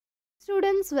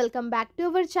students, welcome back to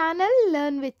our channel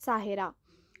Learn with Sahira.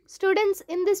 Students,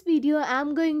 in this video I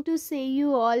am going to say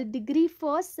you all degree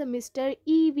first semester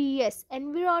EVS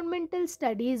Environmental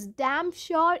Studies damn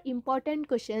sure important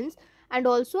questions, and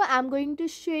also I am going to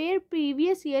share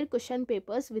previous year question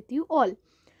papers with you all.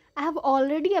 I have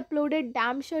already uploaded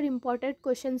damn sure important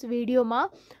questions video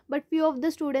but few of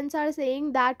the students are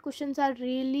saying that questions are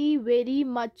really very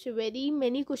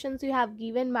many questions you have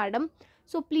given, madam.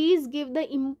 So please give the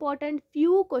important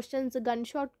few questions,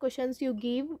 gunshot questions you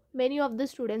give. Many of the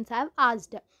students have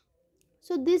asked.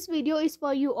 So this video is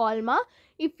for you all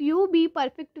If you be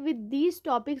perfect with these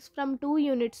topics from 2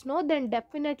 units, no, then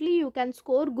definitely you can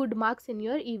score good marks in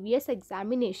your EVS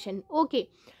examination. Okay.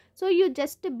 So you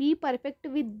just be perfect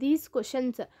with these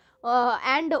questions.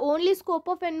 And only scope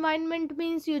of environment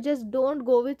means you just don't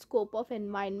go with scope of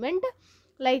environment.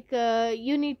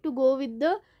 You need to go with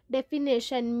the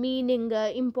definition, meaning,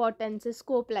 importance,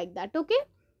 scope, like that. Okay.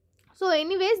 So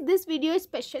anyways, this video is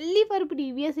specially for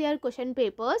previous year question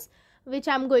papers which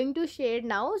I'm going to share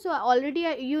now. So already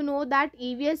you know that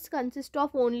EVS consists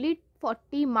of only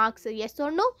 40 marks, yes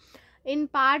or no? In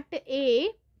part A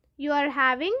you are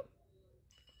having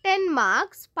 10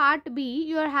 marks, part B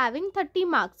you are having 30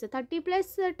 marks, 30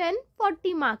 plus 10,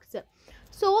 40 marks.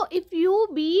 So if you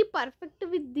be perfect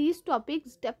with these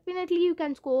topics, definitely you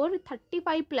can score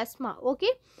 35 plus mark. Okay,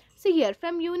 see here,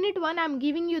 from unit 1 I am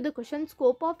giving you the question: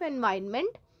 scope of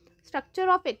environment, structure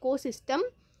of ecosystem,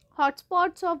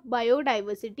 hotspots of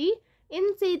biodiversity,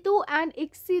 in situ and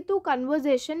ex situ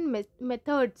conservation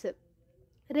methods,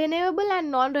 renewable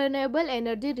and non-renewable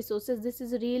energy resources. This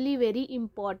is really very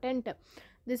important.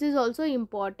 This is also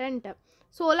important.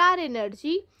 Solar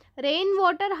energy,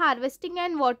 rainwater harvesting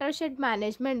and watershed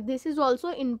management. This is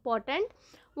also important.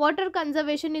 Water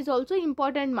conservation is also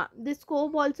important. This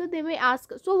scope also they may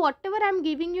ask. So whatever I am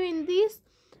giving you in this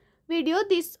video,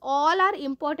 these all are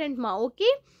important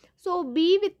okay. So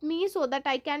be with me so that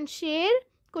I can share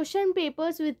question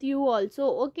papers with you also.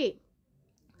 Okay.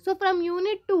 So from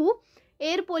unit 2,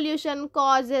 air pollution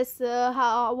causes,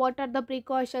 what are the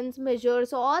precautions,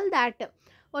 measures, all that.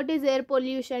 What is air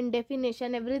pollution,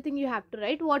 definition, everything you have to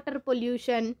write. Water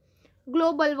pollution,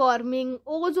 global warming,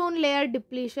 ozone layer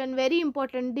depletion, very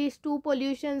important. These two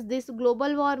pollutions, this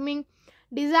global warming.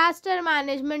 Disaster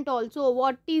management also.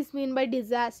 What is mean by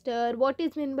disaster? What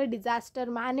is mean by disaster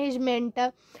management?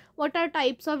 What are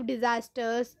types of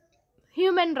disasters?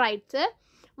 Human rights,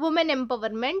 women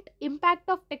empowerment, impact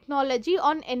of technology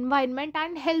on environment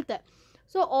and health.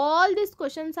 So all these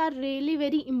questions are really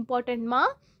very important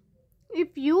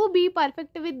If you be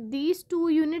perfect with these 2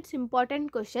 units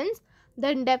important questions,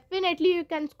 then definitely you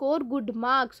can score good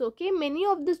marks. Okay, many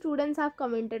of the students have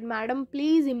commented, madam,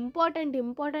 please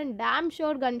important damn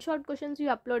sure gunshot questions you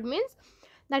upload, means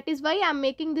that is why I am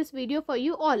making this video for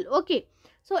you all. Okay,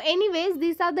 so anyways,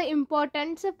 these are the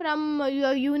importance from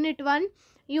your unit 1,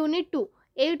 unit 2.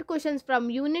 8 questions from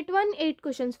unit 1, 8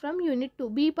 questions from unit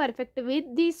 2. Be perfect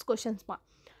with these questions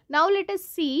Now let us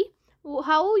see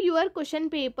how your question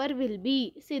paper will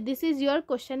be. See, this is your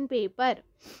question paper.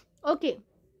 Okay,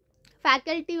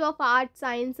 Faculty of Arts,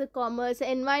 Science, Commerce,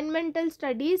 Environmental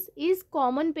Studies is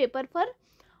common paper for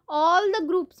all the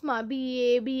groups BA,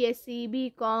 BSc,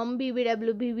 BCom,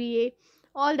 BBW, BBA,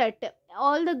 all that.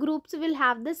 All the groups will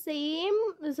have the same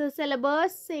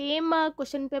syllabus, same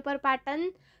question paper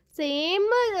pattern,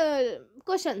 same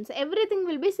questions, everything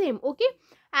will be same. Okay,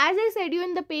 as I said you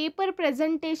in the paper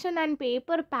presentation and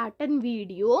paper pattern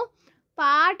video,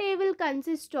 part A will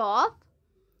consist of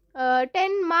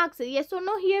 10 marks, yes or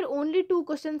no. Here only 2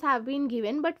 questions have been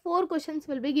given, but 4 questions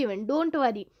will be given. Don't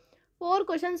worry, 4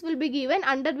 questions will be given,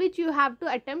 under which you have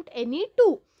to attempt any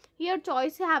 2. Here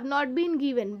choice have not been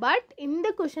given, but in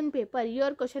the question paper,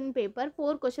 your question paper,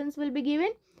 4 questions will be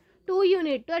given, 2 you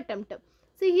need to attempt.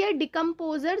 See here,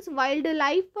 Decomposers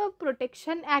Wildlife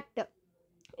Protection Act.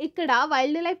 ఇక్కడ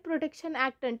wild life protection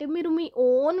act అంటే మీరు మీ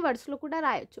own words లో కూడా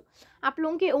రాయొచ్చు. आप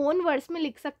लोगों के own words में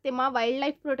लिख सकते हैं वाइल्ड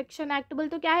लाइफ प्रोटेक्शन एक्ट बोल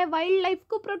तो क्या है, वाइल्ड लाइफ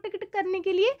को प्रोटेक्ट करने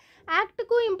के लिए एक्ट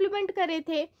को इम्प्लीमेंट करे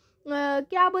थे.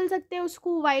 क्या बोल सकते हैं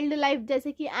उसको, वाइल्ड लाइफ,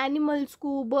 जैसे कि एनिमल्स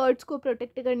को, बर्ड्स को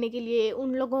प्रोटेक्ट करने के लिए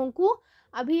उन लोगों को.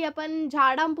 अभी अपन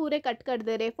झाड़ा पूरे कट कर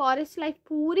दे रहे, फॉरेस्ट लाइफ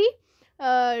पूरी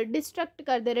डिस्ट्रक्ट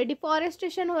कर दे रहे,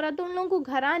 डिफॉरेस्टेशन हो रहा, तो उन लोगों को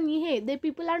घरा नहीं है. They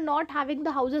people are not having the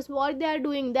houses. What they are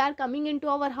doing, they are coming into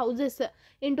our houses,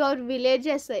 into our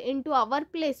villages, into our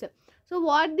place. So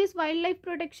what this wildlife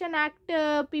protection act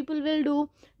people will do,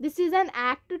 this is an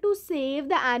act to save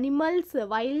the animals,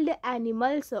 wild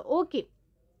animals. Okay,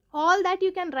 all that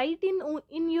you can write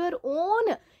in your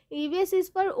own. EVS is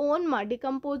for own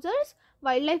Decomposers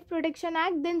Wildlife Protection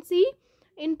Act. Then see,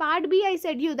 In part B I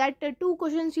said you that 2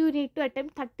 questions you need to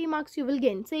attempt, 30 marks you will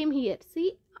gain. Same here.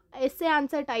 See, essay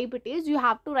answer type it is. You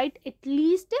have to write at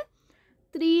least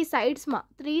 3 sides.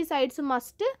 3 sides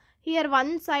must. Here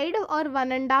 1 side or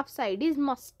 1.5 side is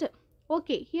must.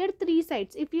 Okay, here 3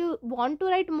 sides. If you want to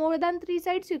write more than 3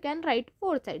 sides, you can write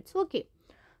 4 sides. Okay.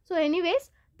 So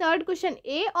anyways, third question,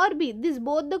 A or B? This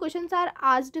both the questions are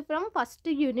asked from first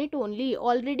unit only.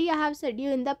 Already I have said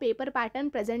you in the paper pattern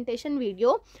presentation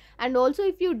video. And also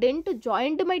if you didn't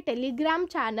join my Telegram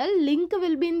channel, link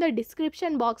will be in the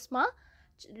description box.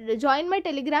 Join my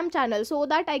Telegram channel so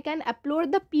that I can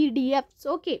upload the PDFs.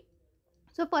 Okay.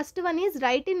 So first one is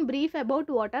write in brief about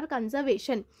water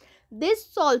conservation. This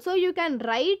also you can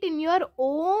write in your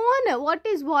own. What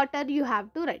is water? You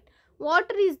have to write.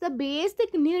 Water is the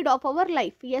basic need of our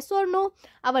life. Yes or no?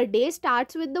 Our day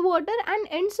starts with the water and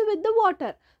ends with the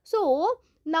water. So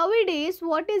nowadays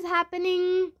what is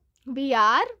happening? We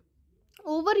are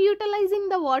overutilizing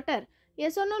the water.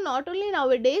 Yes or no? Not only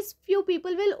nowadays, few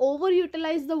people will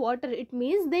overutilize the water. It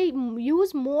means they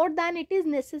use more than it is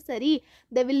necessary.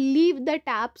 They will leave the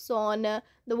taps on.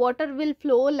 The water will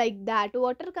flow like that.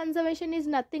 Water conservation is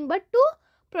nothing but to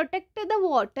protect the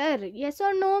water. Yes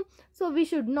or no? So we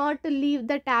should not leave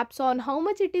the taps on. How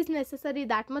much it is necessary,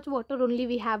 that much water only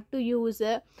we have to use.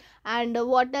 And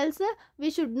what else? We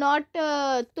should not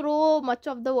throw much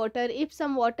of the water. If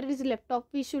some water is left off,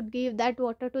 we should give that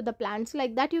water to the plants.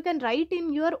 Like that you can write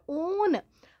in your own.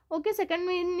 Okay, second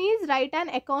one is write an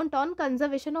account on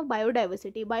conservation of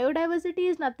biodiversity. Biodiversity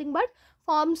is nothing but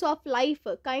forms of life,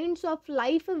 kinds of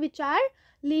life which are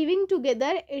living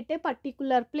together at a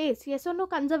particular place. Yes or no?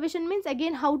 Conservation means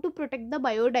again how to protect the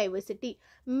biodiversity.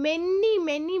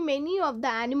 Many of the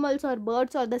animals or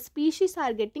birds or the species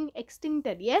are getting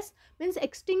extincted. Yes, means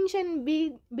extinction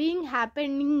being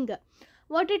happening.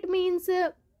 What it means?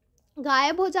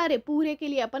 गायब हो जा रहे पूरे के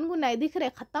लिए, अपन को नहीं दिख रहे,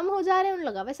 खत्म हो जा रहे उन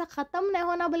लोग. वैसा खत्म नहीं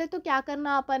होना बोले तो क्या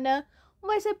करना अपन?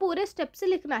 वैसे पूरे स्टेप से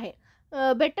लिखना है.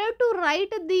 Better to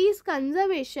write these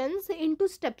conservations into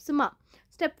steps ma.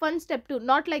 Step 1, step 2,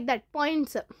 not like that.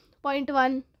 Points, point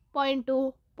 1, point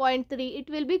 2, point 3. It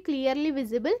will be clearly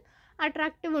visible,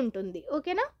 attractive untundi.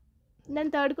 Okay na?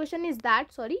 Then third question is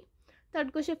that,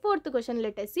 fourth question,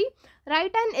 let us see.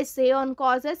 Write an essay on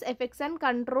causes, effects and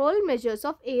control measures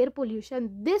of air pollution.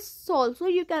 This also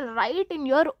you can write in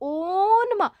your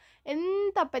own ma.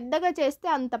 ఎంత పెద్దగా చేస్తే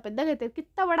అంత పెద్దగా అవుతుంది.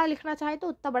 कितना बड़ा लिखना चाहे तो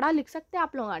उतना बड़ा लिख सकते हैं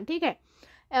आप लोग. ठीक है.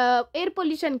 एयर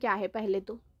पोल्यूशन क्या है? पहले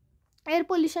तो एयर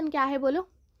पोल्यूशन क्या है बोलो?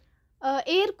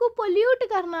 एयर को पोल्यूट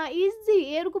करना. इजी.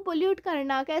 एयर को पोल्यूट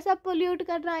करना. कैसा पोल्यूट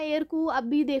करना एयर को?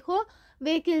 अभी देखो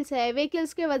व्हीकल्स है,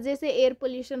 व्हीकल्स के वजह से एयर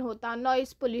पोल्यूशन होता,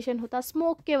 नॉइस पोल्यूशन होता,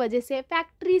 स्मोक के वजह से,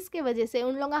 फैक्ट्रीज के वजह से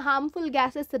उन लोग हार्मफुल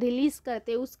गैसेस रिलीज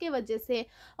करते उसके वजह से,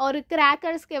 और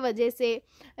क्रैकर्स के वजह से,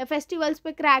 फेस्टिवल्स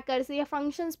पे क्रैकर्स या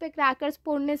फंक्शंस पे क्रैकर्स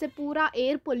फोड़ने से पूरा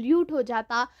एयर पोल्यूट हो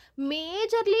जाता.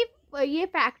 मेजरली ये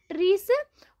फैक्ट्रीज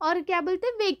और क्या बोलते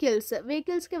हैं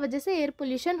व्हीकल्स के वजह से एयर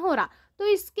पोल्यूशन हो रहा. तो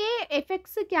इसके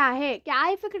इफेक्ट्स क्या है? क्या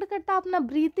इफेक्ट करता? अपना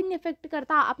ब्रीथिंग इफेक्ट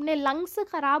करता, अपने लंग्स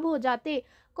खराब हो जाते.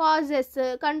 कॉजेस,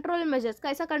 कंट्रोल मेजर्स,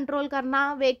 कैसा कंट्रोल करना?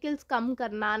 व्हीकल्स कम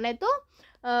करना, नहीं तो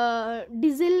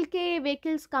डीजल के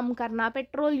व्हीकल्स कम करना,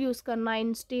 पेट्रोल यूज़ करना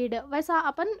इंस्टेड. वैसा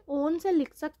अपन ओन से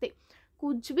लिख सकते.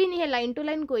 कुछ भी नहीं है, लाइन टू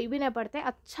लाइन कोई भी नहीं पढ़ते.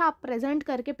 अच्छा प्रेजेंट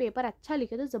करके पेपर अच्छा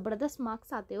लिखे तो ज़बरदस्त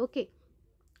मार्क्स आते. Okay.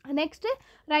 Next,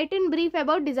 write in brief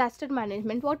about disaster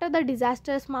management. What are the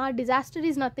disasters? Disaster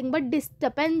is nothing but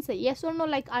disturbance. Yes or no?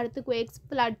 Like earthquakes,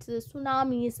 floods,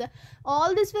 tsunamis.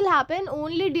 All this will happen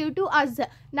only due to us.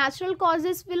 Natural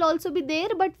causes will also be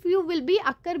there, but few will be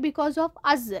occur because of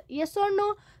us. Yes or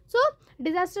no? So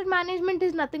disaster management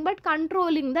is nothing but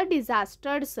controlling the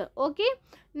disasters. Okay.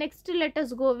 Next, let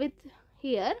us go with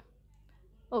here.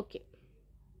 Okay.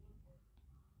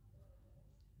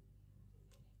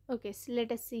 Okay, so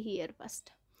let us see here first.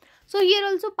 So here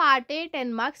also part A, 10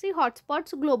 marks. See,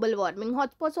 hotspots, global warming.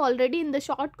 Hotspots already in the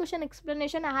short question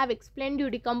explanation I have explained you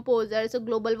decomposers,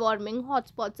 global warming,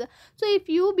 hotspots. So if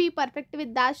you be perfect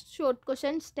with that short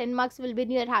questions, 10 marks will be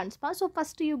in your hands. So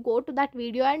first you go to that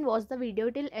video and watch the video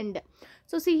till end.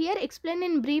 So see here, explain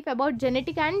in brief about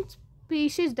genetic and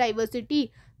species diversity.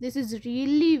 This is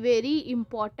really very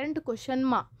important question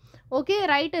ma. Okay.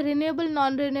 Right renewable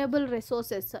non renewable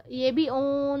resources. ये भी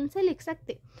own से लिख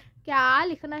सकते. क्या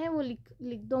लिखना है वो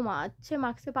लिख दो माँ, अच्छे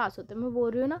मार्क्स से पास होते. मैं बोल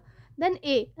रही हूँ ना. Then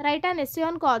A, right an essay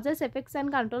on causes, effects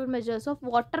and control measures of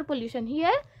water pollution.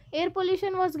 Here air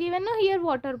pollution was given ना, here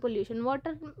water pollution.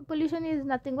 Water pollution is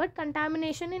nothing but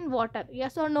contamination in water.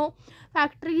 Yes और no?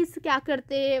 Factories क्या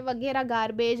करते वगैरह,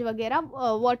 garbage वगैरह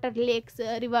water lakes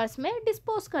rivers में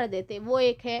dispose कर देते, वो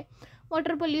एक है.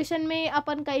 वाटर पोल्यूशन में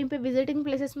अपन कहीं पे विजिटिंग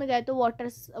प्लेसेस में गए तो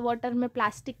वाटर में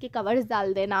प्लास्टिक के कवर्स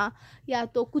डाल देना, या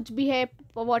तो कुछ भी है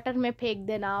वाटर में फेंक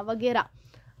देना वगैरह,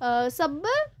 सब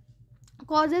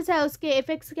कॉजेस है। उसके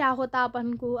इफेक्ट्स क्या होता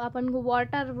अपन को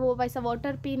वाटर, वो वैसा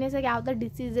वाटर पीने से क्या होता है,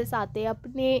 डिसीजेस आते हैं,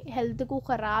 अपने हेल्थ को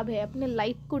ख़राब है, अपने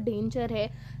लाइफ को डेंजर है।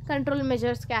 कंट्रोल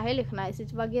मेजर्स क्या है लिखना है,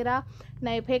 वगैरह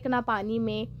नहीं फेंकना पानी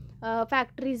में,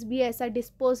 फैक्ट्रीज भी ऐसा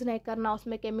डिस्पोज नहीं करना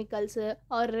उसमें केमिकल्स,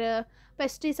 और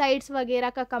पेस्टिसाइड्स वगैरह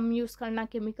का कम यूज़ करना,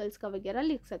 केमिकल्स का वगैरह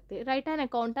लिख सकते हैं। Right an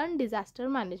account on disaster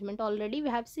management, already we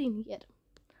have seen here.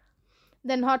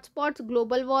 Then hotspots,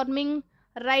 global warming.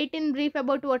 Write in brief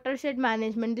about watershed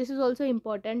management. This is also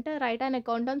important. Write an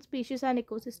account on species and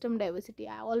ecosystem diversity.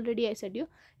 I said you.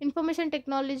 Information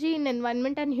technology in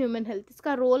environment and human health.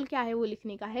 इसका role क्या है वो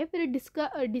लिखने का है। फिर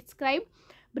describe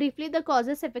briefly the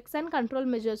causes, effects and control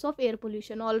measures of air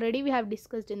pollution. Already we have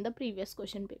discussed in the previous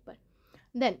question paper.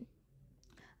 Then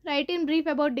write in brief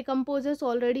about decomposers.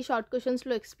 Already short questions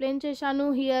to explain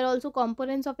cheshanu. Here also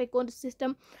components of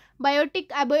ecosystem. Biotic,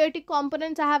 abiotic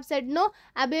components I have said no.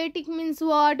 Abiotic means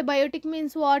what? Biotic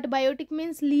means what? Biotic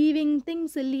means living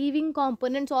things, living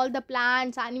components. All the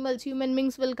plants, animals, human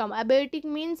beings will come. Abiotic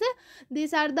means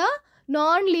these are the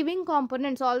non-living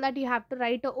components. All that you have to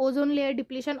write. Ozone layer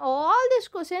depletion. All these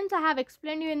questions I have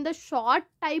explained you in the short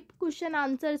type question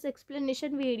answers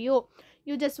explanation video.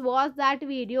 You just watch that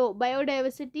video.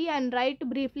 Biodiversity, and write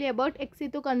briefly about ex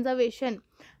situ conservation.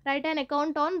 Write an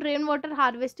account on rainwater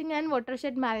harvesting and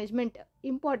watershed management.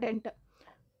 Important.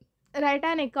 Write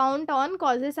an account on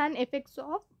causes and effects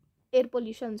of air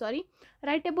pollution.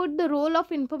 Write about the role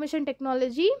of information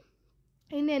technology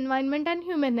in environment and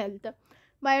human health.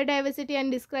 Biodiversity,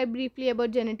 and describe briefly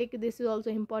about genetic. This is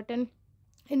also important.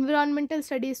 Environmental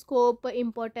studies scope,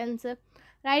 importance.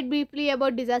 Write briefly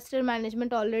about disaster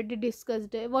management, already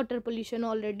discussed. Water pollution,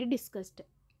 already discussed.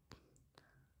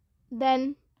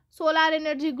 Then solar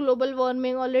energy, global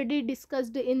warming, already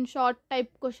discussed in short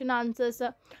type question answers.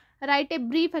 Write a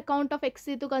brief account of ex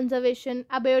situ conservation.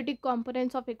 Abiotic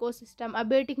components of ecosystem.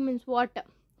 Abiotic means what?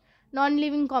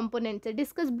 Non-living components.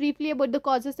 Discuss briefly about the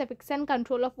causes, effects and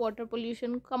control of water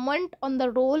pollution. Comment on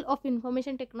the role of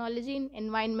information technology in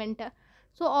environment.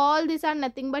 So all these are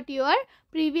nothing but your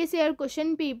previous year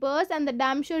question papers, and the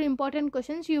damn sure important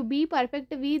questions. You be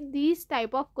perfect with these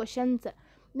type of questions,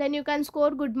 then you can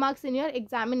score good marks in your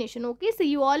examination. Okay, see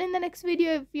you all in the next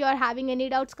video. If you are having any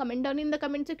doubts, comment down in the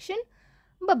comment section.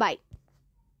 Bye bye.